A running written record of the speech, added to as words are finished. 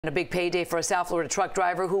A big payday for a South Florida truck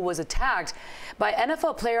driver who was attacked by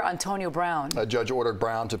NFL player Antonio Brown. A judge ordered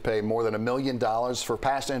Brown to pay more than $1 million for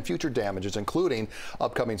past and future damages, including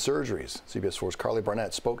upcoming surgeries. CBS 4's Carly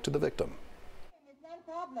Barnett spoke to the victim.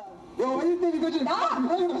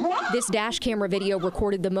 This dash camera video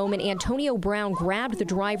recorded the moment Antonio Brown grabbed the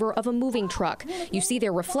driver of a moving truck. You see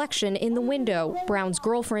their reflection in the window, Brown's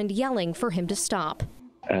girlfriend yelling for him to stop.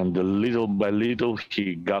 And little by little,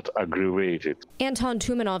 he got aggravated. Anton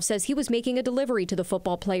Tumanov says he was making a delivery to the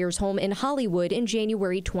football player's home in Hollywood in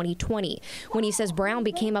January 2020, when he says Brown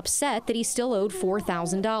became upset that he still owed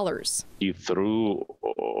 $4,000. He threw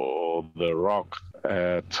the rock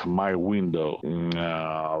at my window.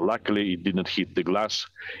 Luckily, it didn't hit the glass.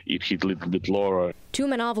 It hit a little bit lower.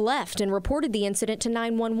 Tumanov left and reported the incident to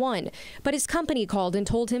 911, but his company called and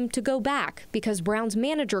told him to go back because Brown's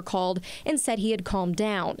manager called and said he had calmed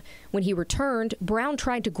down. When he returned, Brown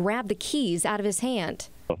tried to grab the keys out of his hand.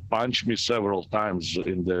 Punched me several times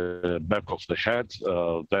in the back of the head,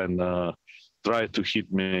 then tried to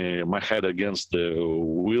hit my head against the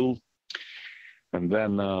wheel, and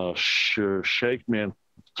then shake me and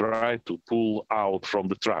try to pull out from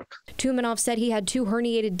the truck. Tumanov said he had 2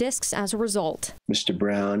 herniated discs as a result. Mr.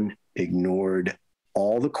 Brown ignored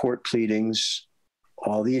all the court pleadings,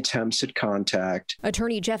 all the attempts at contact.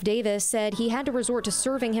 Attorney Jeff Davis said he had to resort to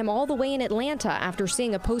serving him all the way in Atlanta after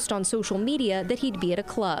seeing a post on social media that he'd be at a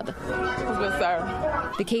club. Yes,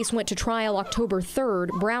 sir. The case went to trial October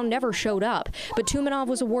 3rd. Brown never showed up, but Tumanov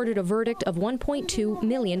was awarded a verdict of $1.2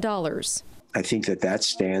 million. I think that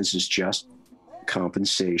stands as just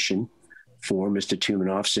compensation for Mr.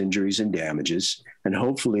 Tumanov's injuries and damages, and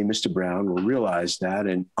hopefully Mr. Brown will realize that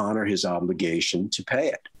and honor his obligation to pay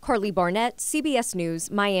it. Carly Barnett, CBS News,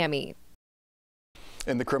 Miami.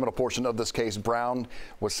 In the criminal portion of this case, Brown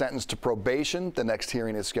was sentenced to probation. The next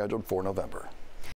hearing is scheduled for November.